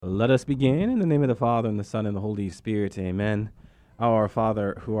Let us begin in the name of the Father, and the Son, and the Holy Spirit. Amen. Our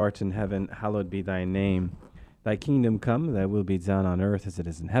Father, who art in heaven, hallowed be thy name. Thy kingdom come, thy will be done on earth as it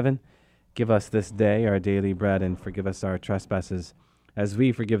is in heaven. Give us this day our daily bread, and forgive us our trespasses, as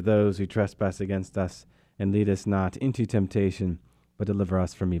we forgive those who trespass against us. And lead us not into temptation, but deliver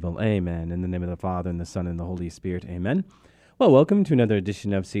us from evil. Amen. In the name of the Father, and the Son, and the Holy Spirit. Amen. Well, welcome to another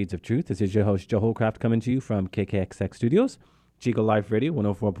edition of Seeds of Truth. This is your host, Joe Holcraft, coming to you from KKXX Studios. Chico Life Radio,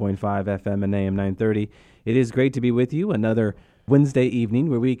 104.5 FM and AM 930. It is great to be with you another Wednesday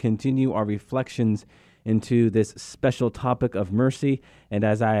evening where we continue our reflections into this special topic of mercy. And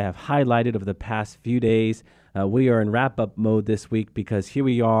as I have highlighted over the past few days, we are in wrap-up mode this week because here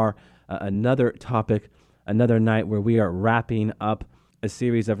we are, another topic, another night where we are wrapping up a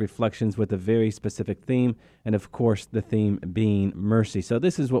series of reflections with a very specific theme, and of course the theme being mercy. So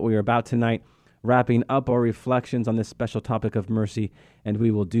this is what we are about tonight, wrapping up our reflections on this special topic of mercy, and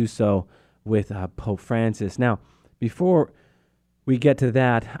we will do so with Pope Francis. Now, before we get to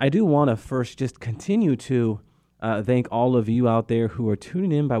that, I do want to first just continue to thank all of you out there who are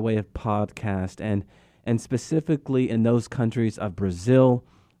tuning in by way of podcast, and specifically in those countries of Brazil,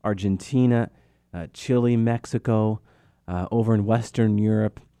 Argentina, Chile, Mexico, over in Western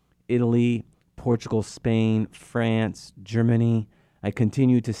Europe, Italy, Portugal, Spain, France, Germany. I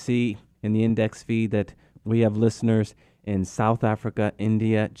continue to see in the index feed that we have listeners in South Africa,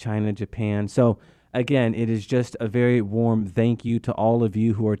 India, China, Japan. So again, it is just a very warm thank you to all of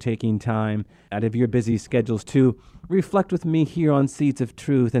you who are taking time out of your busy schedules to reflect with me here on Seeds of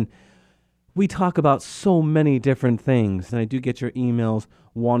Truth. And we talk about so many different things, and I do get your emails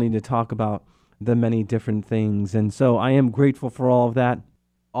wanting to talk about the many different things. And so I am grateful for all of that.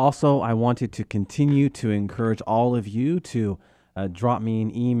 Also, I wanted to continue to encourage all of you to drop me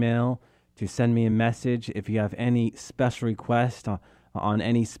an email, to send me a message if you have any special request on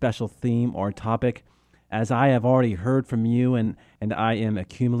any special theme or topic. As I have already heard from you, and I am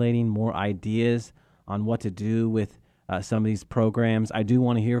accumulating more ideas on what to do with some of these programs, I do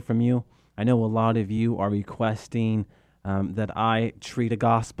want to hear from you. I know a lot of you are requesting that I treat a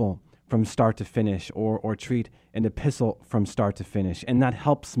gospel from start to finish, or treat an epistle from start to finish. And that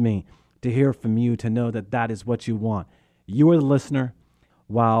helps me to hear from you, to know that that is what you want. You are the listener.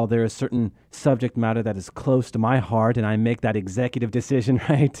 While there is certain subject matter that is close to my heart, and I make that executive decision,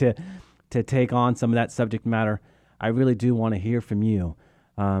 right, to take on some of that subject matter, I really do want to hear from you.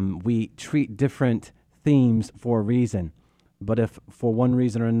 We treat different themes for a reason, but if for one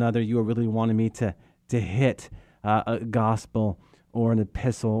reason or another you are really wanting me to hit a gospel or an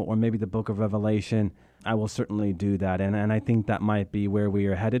epistle or maybe the book of Revelation, I will certainly do that, and I think that might be where we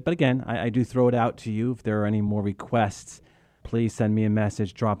are headed. But again, I do throw it out to you. If there are any more requests, please send me a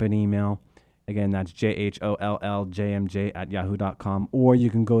message, drop an email. Again, that's jholljmj@yahoo.com. Or you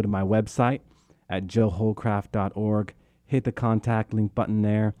can go to my website at joeholcraft.org, hit the contact link button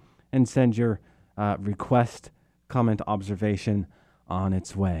there, and send your request, comment, observation on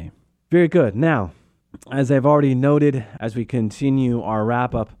its way. Very good. Now, as I've already noted, as we continue our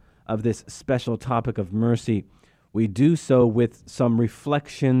wrap-up of this special topic of mercy, we do so with some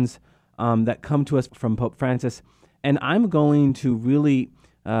reflections that come to us from Pope Francis. And I'm going to really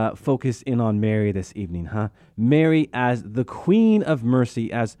focus in on Mary this evening, Mary as the Queen of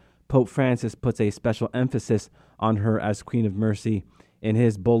Mercy, as Pope Francis puts a special emphasis on her as Queen of Mercy in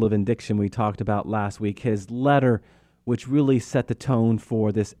his Bull of Indiction we talked about last week, his letter which really set the tone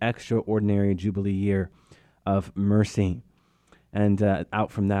for this extraordinary Jubilee year of mercy. And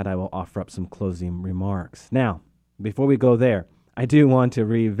out from that, I will offer up some closing remarks. Now, before we go there, I do want to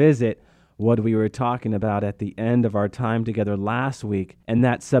revisit what we were talking about at the end of our time together last week, and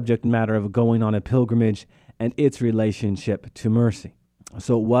that subject matter of going on a pilgrimage and its relationship to mercy.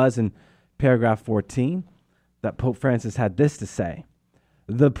 So it was in paragraph 14 that Pope Francis had this to say: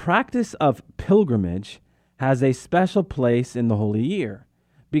 "The practice of pilgrimage has a special place in the Holy Year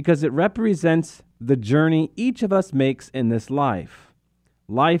because it represents the journey each of us makes in this life.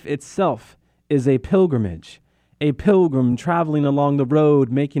 Life itself is a pilgrimage, a pilgrim traveling along the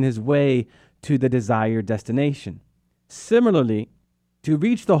road, making his way to the desired destination. Similarly, to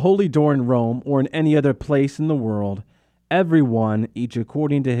reach the holy door in Rome or in any other place in the world, everyone, each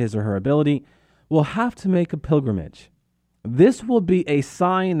according to his or her ability, will have to make a pilgrimage. This will be a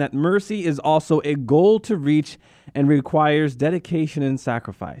sign that mercy is also a goal to reach and requires dedication and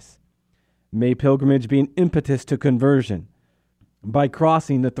sacrifice. May pilgrimage be an impetus to conversion. By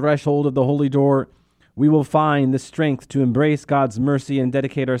crossing the threshold of the holy door, we will find the strength to embrace God's mercy and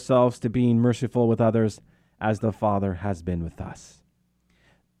dedicate ourselves to being merciful with others as the Father has been with us."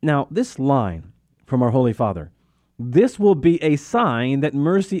 Now, this line from our Holy Father This will be a sign that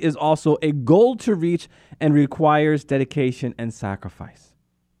mercy is also a goal to reach and requires dedication and sacrifice.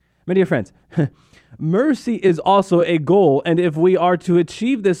 My dear friends, mercy is also a goal, and if we are to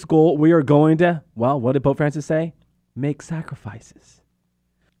achieve this goal, we are going to, well, what did Pope Francis say? Make sacrifices.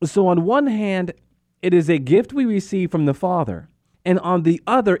 So on one hand, it is a gift we receive from the Father, and on the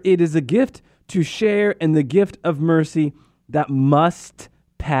other, it is a gift to share in the gift of mercy that must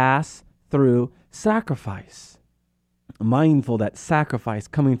pass through sacrifice. Mindful that sacrifice,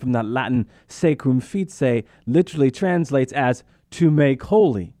 coming from that Latin sacrum fice, literally translates as to make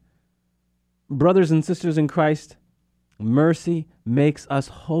holy. Brothers and sisters in Christ, mercy makes us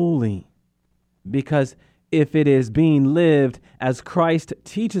holy, because if it is being lived as Christ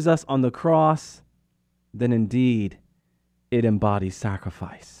teaches us on the cross, then indeed it embodies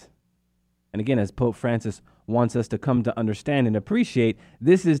sacrifice. And again, as Pope Francis wants us to come to understand and appreciate,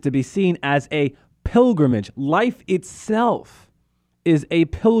 this is to be seen as a pilgrimage. Life itself is a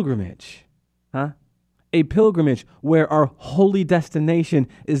pilgrimage. A pilgrimage where our holy destination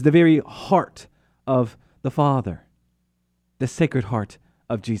is the very heart of the Father, the Sacred Heart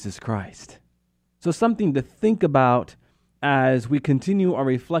of Jesus Christ. So something to think about as we continue our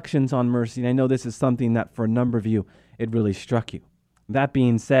reflections on mercy. And I know this is something that for a number of you, it really struck you. That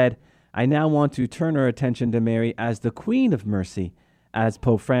being said, I now want to turn our attention to Mary as the Queen of Mercy, as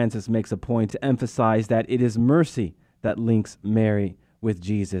Pope Francis makes a point to emphasize that it is mercy that links Mary with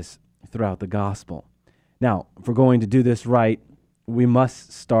Jesus throughout the gospel. Now, if we're going to do this right, we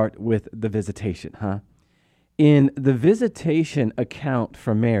must start with the visitation, In the visitation account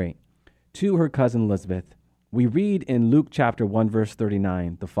from Mary to her cousin Elizabeth, we read in Luke chapter 1, verse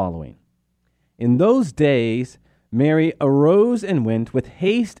 39, the following. In those days, Mary arose and went with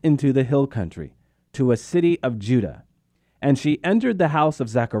haste into the hill country, to a city of Judah. And she entered the house of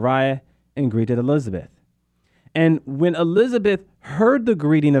Zechariah and greeted Elizabeth. And when Elizabeth heard the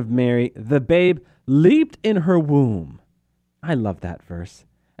greeting of Mary, the babe leaped in her womb. I love that verse.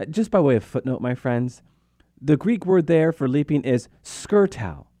 Just by way of footnote, my friends, the Greek word there for leaping is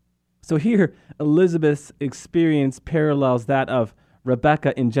skurtao. So here, Elizabeth's experience parallels that of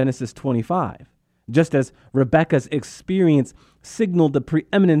Rebekah in Genesis 25. Just as Rebekah's experience signaled the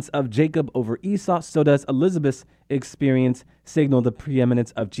preeminence of Jacob over Esau, so does Elizabeth's experience signal the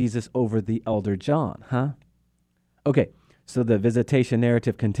preeminence of Jesus over the elder John, Okay, so the visitation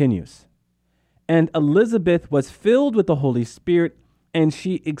narrative continues. And Elizabeth was filled with the Holy Spirit, and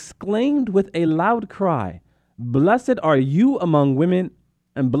she exclaimed with a loud cry, "Blessed are you among women,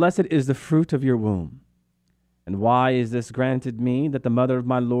 and blessed is the fruit of your womb. And why is this granted me, that the mother of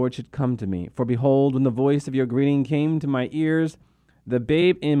my Lord should come to me? For behold, when the voice of your greeting came to my ears, the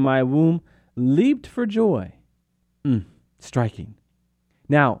babe in my womb leaped for joy." Striking.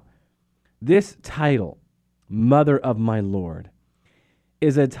 Now, this title, Mother of my Lord,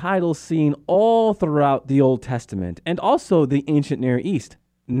 is a title seen all throughout the Old Testament and also the ancient Near East.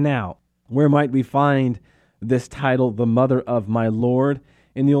 Now, where might we find this title, the Mother of my Lord,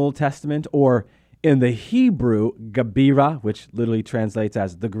 in the Old Testament? Or in the Hebrew, Gabira, which literally translates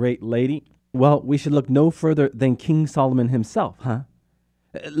as the Great Lady? Well, we should look no further than King Solomon himself,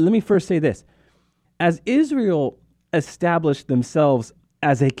 Let me first say this. As Israel established themselves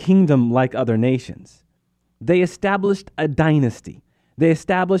as a kingdom like other nations, they established a dynasty. They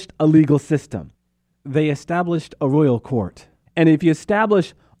established a legal system. They established a royal court. And if you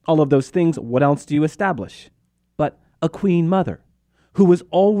establish all of those things, what else do you establish? But a queen mother, who was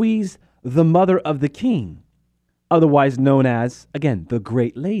always the mother of the king, otherwise known as, again, the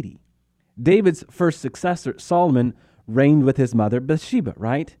Great Lady. David's first successor, Solomon, reigned with his mother Bathsheba,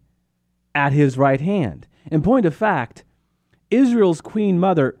 right? At his right hand. In point of fact, Israel's queen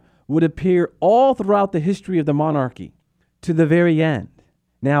mother would appear all throughout the history of the monarchy to the very end.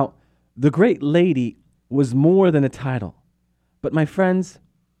 Now, the Great Lady was more than a title, but my friends,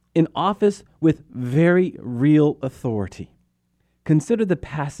 an office with very real authority. Consider the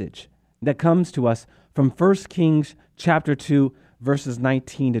passage that comes to us from 1 Kings chapter 2, verses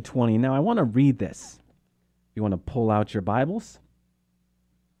 19 to 20. Now, I want to read this. You want to pull out your Bibles?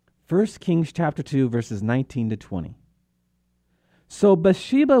 1 Kings chapter 2, verses 19 to 20. So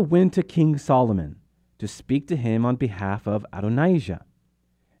Bathsheba went to King Solomon to speak to him on behalf of Adonijah.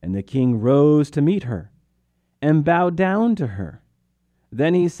 And the king rose to meet her and bowed down to her.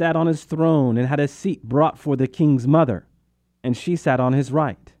 Then he sat on his throne and had a seat brought for the king's mother, and she sat on his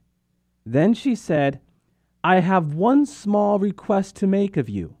right. Then she said, "I have one small request to make of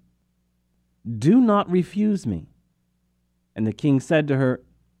you. Do not refuse me." And the king said to her,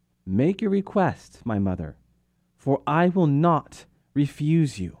 "Make your request, my mother, for I will not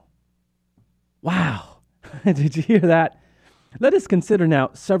refuse you." Wow. Did you hear that? Let us consider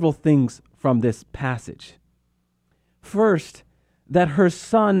now several things from this passage. First, that her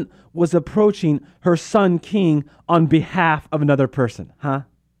son was approaching her son king on behalf of another person,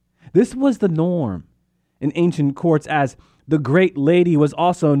 This was the norm in ancient courts, as the great lady was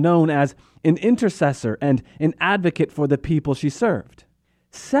also known as an intercessor and an advocate for the people she served.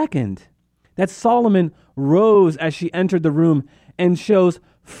 Second, that Solomon rose as she entered the room and shows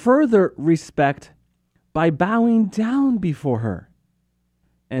further respect by bowing down before her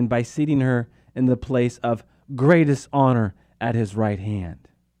and by seating her in the place of greatest honor at his right hand.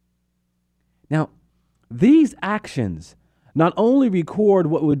 Now, these actions not only record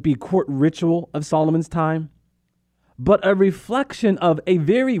what would be court ritual of Solomon's time, but a reflection of a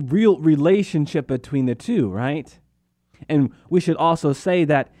very real relationship between the two, right? And we should also say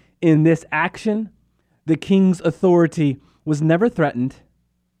that in this action, the king's authority was never threatened.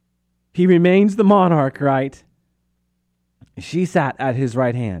 He remains the monarch, right? She sat at his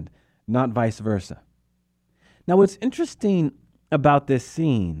right hand, not vice versa. Now, what's interesting about this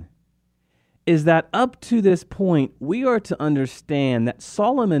scene is that up to this point, we are to understand that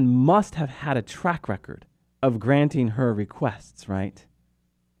Solomon must have had a track record of granting her requests, right?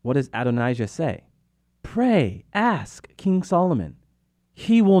 What does Adonijah say? Pray, ask King Solomon.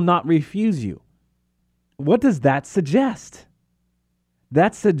 He will not refuse you. What does that suggest?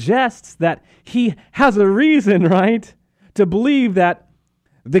 That suggests that he has a reason, right, to believe that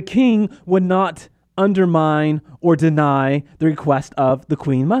the king would not undermine or deny the request of the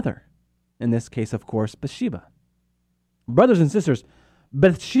queen mother. In this case, of course, Bathsheba. Brothers and sisters,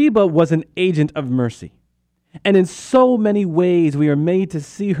 Bathsheba was an agent of mercy. And in so many ways, we are made to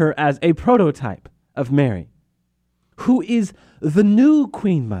see her as a prototype of Mary, who is the new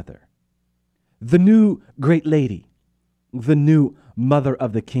queen mother, the new great lady, the new mother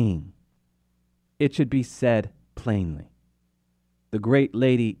of the king. It should be said plainly. The great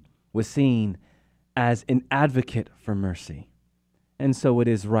lady was seen as an advocate for mercy. And so it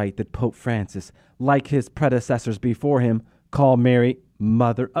is right that Pope Francis, like his predecessors before him, call Mary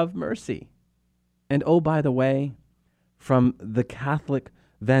Mother of Mercy. And oh, by the way, from the Catholic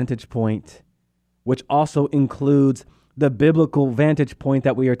vantage point, which also includes the biblical vantage point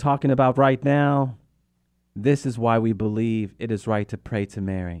that we are talking about right now, this is why we believe it is right to pray to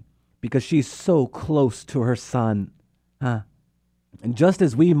Mary, because she's so close to her son. And just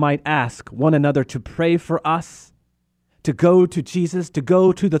as we might ask one another to pray for us, to go to Jesus, to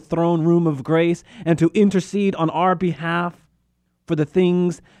go to the throne room of grace, and to intercede on our behalf for the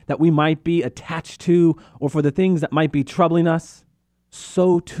things that we might be attached to or for the things that might be troubling us,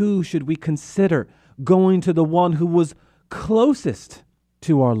 so too should we consider going to the one who was closest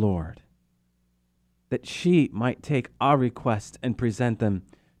to our Lord, that she might take our requests and present them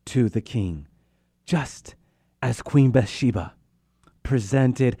to the king, just as Queen Bathsheba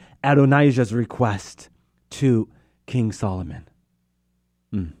presented Adonijah's request to King Solomon.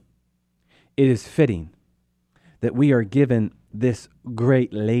 It is fitting that we are given this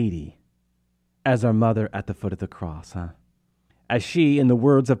great lady as our mother at the foot of the cross, As she, in the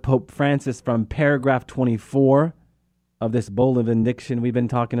words of Pope Francis from paragraph 24 of this bull of benediction we've been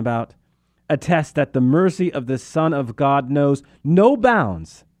talking about, attests that the mercy of the Son of God knows no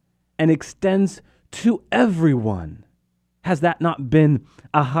bounds and extends to everyone. Has that not been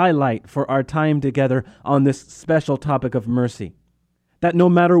a highlight for our time together on this special topic of mercy? That no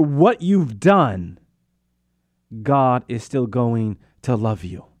matter what you've done, God is still going to love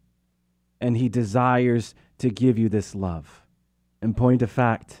you. And he desires to give you this love. In point of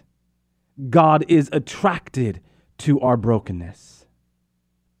fact, God is attracted to our brokenness.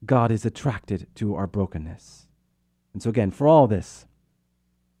 God is attracted to our brokenness. And so again, for all this,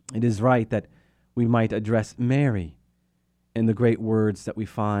 it is right that we might address Mary in the great words that we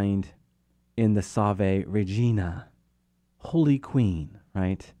find in the Salve Regina, Holy Queen,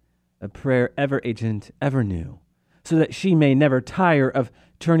 right? A prayer ever ancient, ever new, so that she may never tire of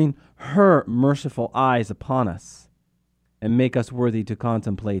turning her merciful eyes upon us and make us worthy to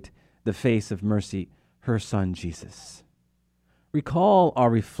contemplate the face of mercy, her Son Jesus. Recall our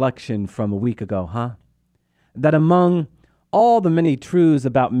reflection from a week ago, that among all the many truths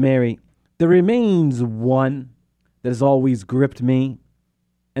about Mary, there remains one that has always gripped me,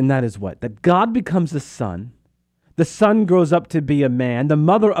 and that is what? That God becomes the Son grows up to be a man, the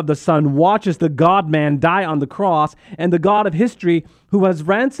mother of the Son watches the God-man die on the cross, and the God of history, who has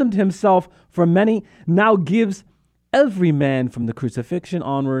ransomed himself for many, now gives every man from the crucifixion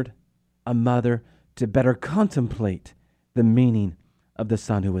onward a mother to better contemplate the meaning of the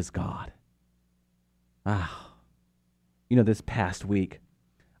Son who is God. This past week,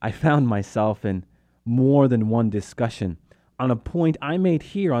 I found myself in more than one discussion on a point I made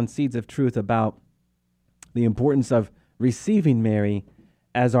here on Seeds of Truth about the importance of receiving Mary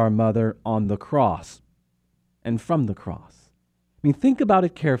as our mother on the cross and from the cross. I mean, think about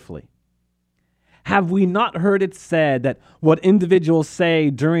it carefully. Have we not heard it said that what individuals say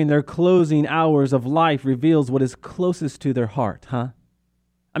during their closing hours of life reveals what is closest to their heart, huh?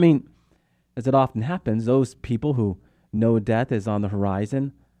 I mean, as it often happens, those people who know death is on the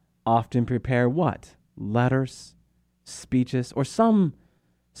horizon often prepare what? Letters, speeches, or some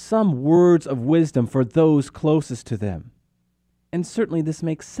words of wisdom for those closest to them. And certainly this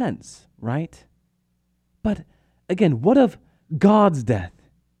makes sense, right? But again, what of God's death?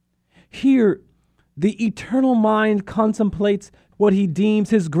 Here, the eternal mind contemplates what he deems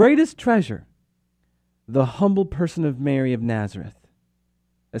his greatest treasure, the humble person of Mary of Nazareth.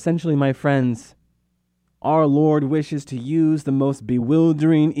 Essentially, my friends, our Lord wishes to use the most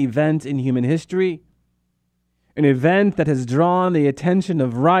bewildering event in human history, an event that has drawn the attention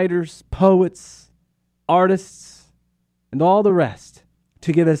of writers, poets, artists, and all the rest,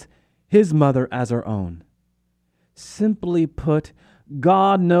 to give us his mother as our own. Simply put,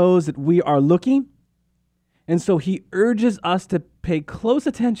 God knows that we are looking, and so he urges us to pay close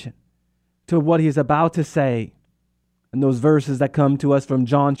attention to what he is about to say in those verses that come to us from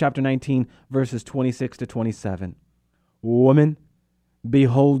John chapter 19, verses 26 to 27. Woman,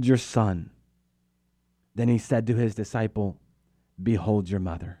 behold your son. Then he said to his disciple, behold your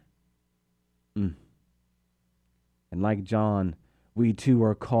mother. And like John, we too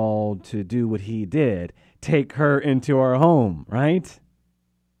are called to do what he did, take her into our home, right?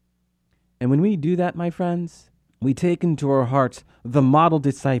 And when we do that, my friends, we take into our hearts the model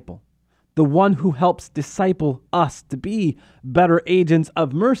disciple, the one who helps disciple us to be better agents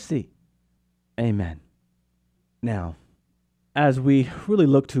of mercy. Amen. Now, as we really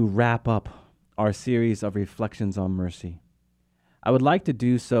look to wrap up our series of reflections on mercy, I would like to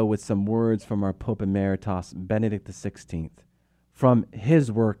do so with some words from our Pope Emeritus, Benedict XVI, from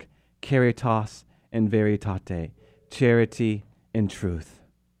his work, Caritas in Veritate, Charity in Truth.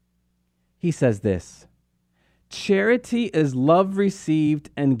 He says this: charity is love received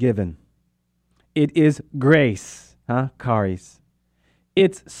and given. It is grace, charis.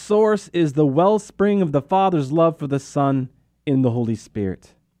 Its source is the wellspring of the Father's love for the Son in the Holy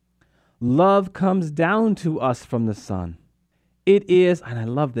Spirit. Love comes down to us from the Son. It is, and I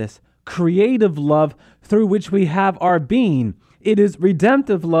love this, creative love through which we have our being. It is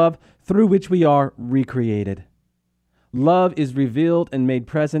redemptive love through which we are recreated. Love is revealed and made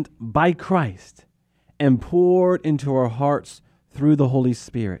present by Christ and poured into our hearts through the Holy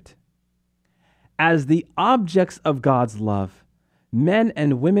Spirit. As the objects of God's love, men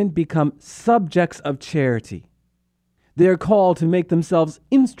and women become subjects of charity. They are called to make themselves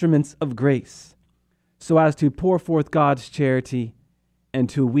instruments of grace, so as to pour forth God's charity and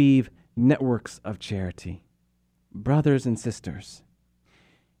to weave networks of charity. Brothers and sisters,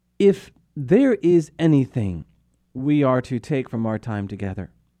 if there is anything we are to take from our time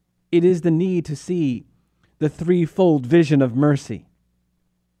together, it is the need to see the threefold vision of mercy.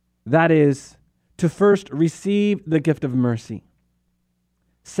 That is, to first receive the gift of mercy.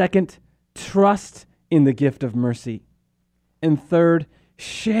 Second, trust in the gift of mercy. And third,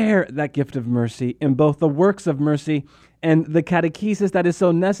 share that gift of mercy in both the works of mercy and the catechesis that is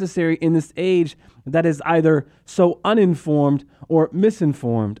so necessary in this age that is either so uninformed or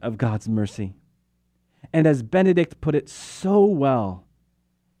misinformed of God's mercy. And as Benedict put it so well,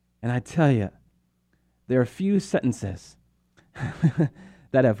 and I tell you, there are few sentences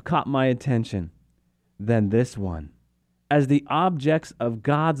that have caught my attention than this one. As the objects of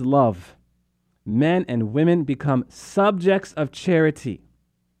God's love, men and women become subjects of charity.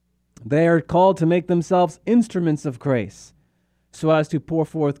 They are called to make themselves instruments of grace, so as to pour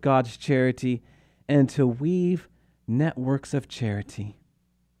forth God's charity and to weave networks of charity.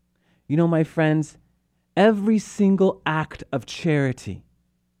 You know, my friends, every single act of charity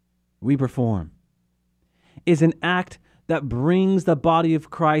we perform is an act that brings the body of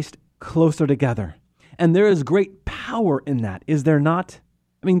Christ closer together. And there is great power in that, is there not?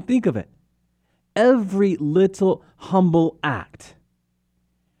 I mean, think of it. Every little humble act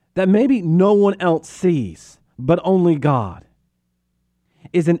that maybe no one else sees, but only God,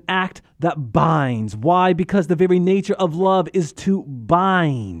 is an act that binds. Why? Because the very nature of love is to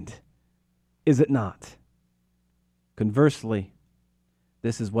bind, is it not? Conversely,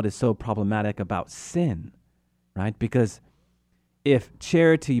 this is what is so problematic about sin, right? Because if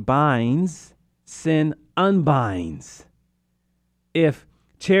charity binds, sin unbinds. If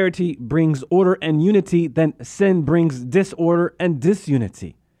charity brings order and unity, then sin brings disorder and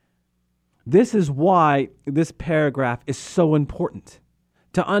disunity. This is why this paragraph is so important,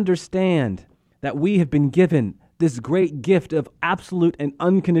 to understand that we have been given this great gift of absolute and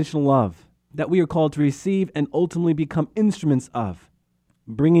unconditional love that we are called to receive and ultimately become instruments of,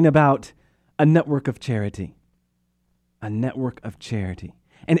 bringing about a network of charity. A network of charity.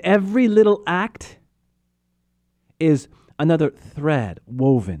 And every little act is another thread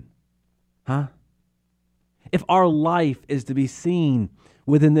woven. If our life is to be seen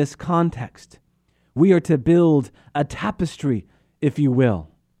within this context, we are to build a tapestry, if you will,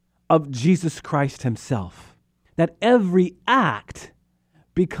 of Jesus Christ himself. That every act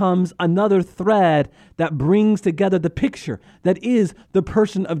becomes another thread that brings together the picture that is the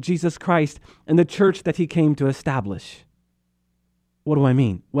person of Jesus Christ and the church that he came to establish. What do I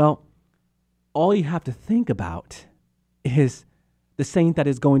mean? Well, all you have to think about is the saint that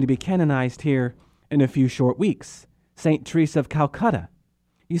is going to be canonized here in a few short weeks, Saint Teresa of Calcutta.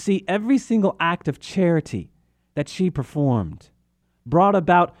 You see, every single act of charity that she performed brought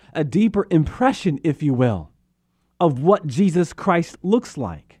about a deeper impression, if you will, of what Jesus Christ looks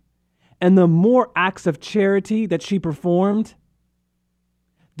like. And the more acts of charity that she performed,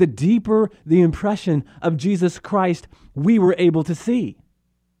 the deeper the impression of Jesus Christ we were able to see.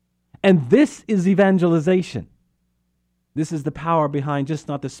 And this is evangelization. This is the power behind just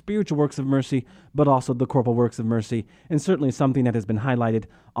not the spiritual works of mercy, but also the corporal works of mercy, and certainly something that has been highlighted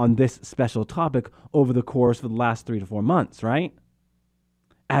on this special topic over the course of the last 3 to 4 months, right?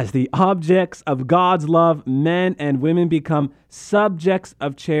 As the objects of God's love, men and women become subjects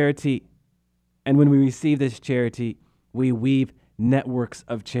of charity. And when we receive this charity, we weave networks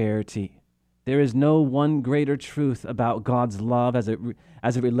of charity. There is no one greater truth about God's love as it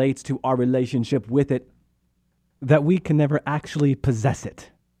relates to our relationship with it, that we can never actually possess it,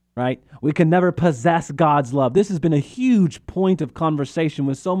 right? We can never possess God's love. This has been a huge point of conversation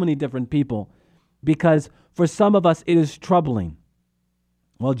with so many different people, because for some of us it is troubling.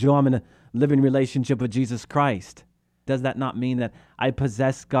 Well, Joe, I'm in a living relationship with Jesus Christ. Does that not mean that I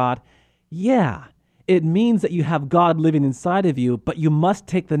possess God? Yeah, it means that you have God living inside of you, but you must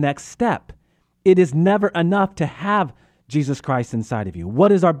take the next step. It is never enough to have Jesus Christ inside of you.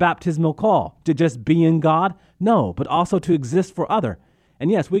 What is our baptismal call? To just be in God? No, but also to exist for other.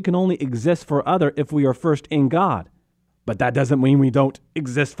 And yes, we can only exist for other if we are first in God. But that doesn't mean we don't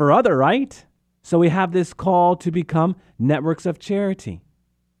exist for other, right? So we have this call to become networks of charity.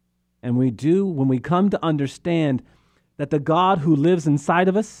 And we do when we come to understand that the God who lives inside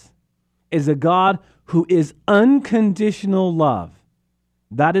of us is a God who is unconditional love.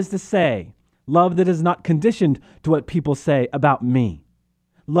 That is to say, love that is not conditioned to what people say about me.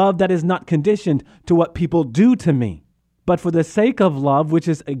 Love that is not conditioned to what people do to me. But for the sake of love, which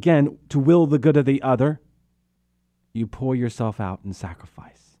is, again, to will the good of the other, you pour yourself out in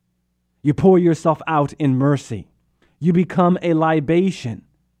sacrifice. You pour yourself out in mercy. You become a libation.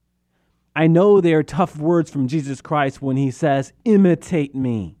 I know they are tough words from Jesus Christ when he says, imitate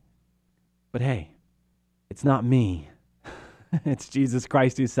me. But hey, it's not me. It's Jesus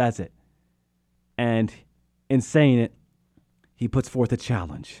Christ who says it. And in saying it, he puts forth a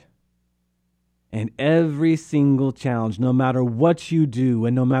challenge. And every single challenge, no matter what you do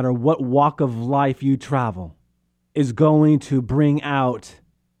and no matter what walk of life you travel, is going to bring out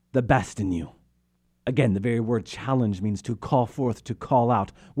the best in you. Again, the very word challenge means to call forth, to call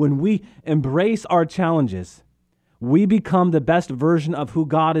out. When we embrace our challenges, we become the best version of who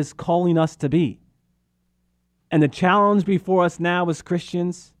God is calling us to be. And the challenge before us now as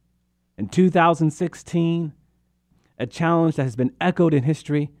Christians in 2016, a challenge that has been echoed in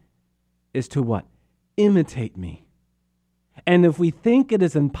history, is to what? Imitate me. And if we think it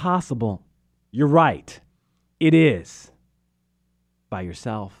is impossible, you're right. It is. By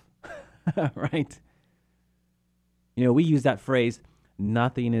yourself. Right? You know, we use that phrase,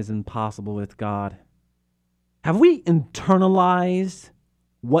 nothing is impossible with God. Have we internalized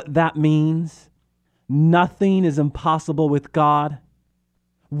what that means? Nothing is impossible with God.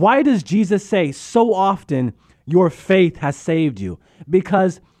 Why does Jesus say so often, your faith has saved you?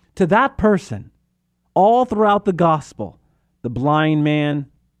 Because to that person, all throughout the gospel, the blind man,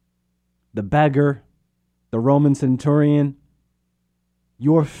 the beggar, the Roman centurion,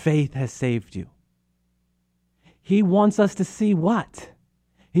 your faith has saved you. He wants us to see what?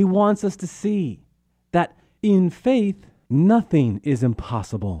 He wants us to see that in faith, nothing is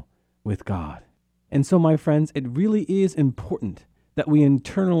impossible with God. And so, my friends, it really is important that we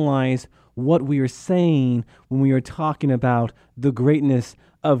internalize what we are saying when we are talking about the greatness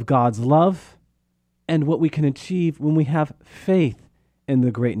of God's love and what we can achieve when we have faith in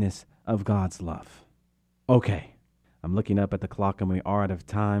the greatness of God's love. Okay, I'm looking up at the clock and we are out of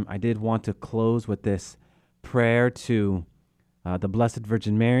time. I did want to close with this prayer to the Blessed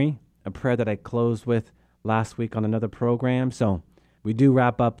Virgin Mary, a prayer that I closed with last week on another program. So we do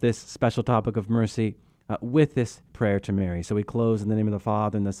wrap up this special topic of mercy with this prayer to Mary. So we close in the name of the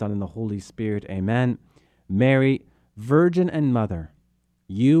Father, and the Son, and the Holy Spirit. Amen. Mary, Virgin and Mother,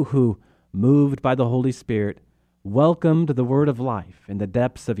 you who, moved by the Holy Spirit, welcomed the word of life in the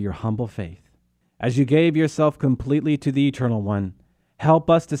depths of your humble faith. As you gave yourself completely to the Eternal One, help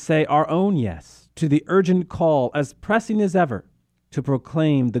us to say our own yes to the urgent call, as pressing as ever, to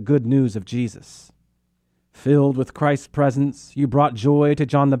proclaim the good news of Jesus. Filled with Christ's presence, you brought joy to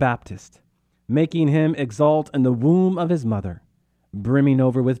John the Baptist, making him exult in the womb of his mother. Brimming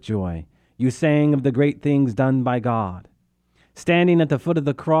over with joy, you sang of the great things done by God. Standing at the foot of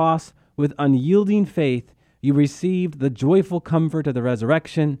the cross with unyielding faith, you received the joyful comfort of the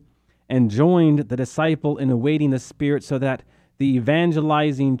resurrection and joined the disciple in awaiting the Spirit so that the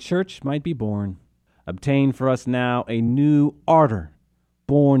evangelizing church might be born. Obtain for us now a new ardor,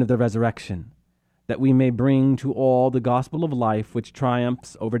 born of the resurrection, that we may bring to all the gospel of life which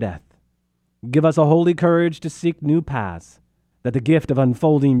triumphs over death. Give us a holy courage to seek new paths, that the gift of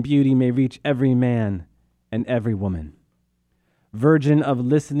unfolding beauty may reach every man and every woman. Virgin of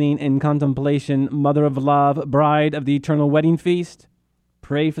listening and contemplation, Mother of love, Bride of the eternal wedding feast,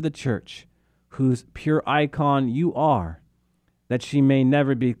 pray for the church, whose pure icon you are, that she may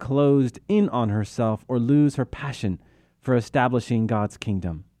never be closed in on herself or lose her passion for establishing God's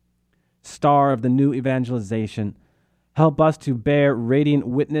kingdom. Star of the new evangelization, help us to bear radiant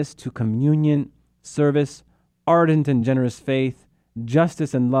witness to communion, service, ardent and generous faith,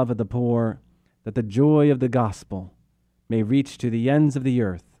 justice and love of the poor, that the joy of the gospel may reach to the ends of the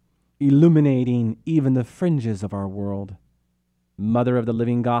earth, illuminating even the fringes of our world. Mother of the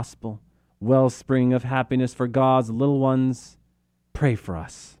living gospel, wellspring of happiness for God's little ones, pray for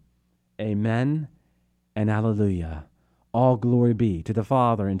us. Amen and alleluia. All glory be to the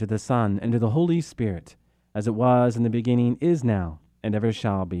Father, and to the Son, and to the Holy Spirit, as it was in the beginning, is now, and ever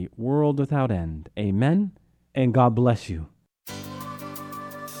shall be, world without end. Amen, and God bless you.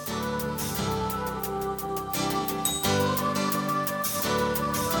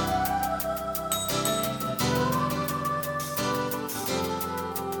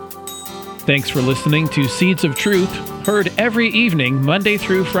 Thanks for listening to Seeds of Truth, heard every evening, Monday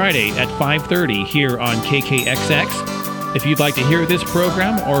through Friday at 5:30 here on KKXX. If you'd like to hear this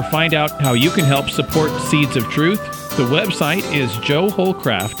program or find out how you can help support Seeds of Truth, the website is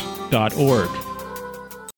joeholcraft.org.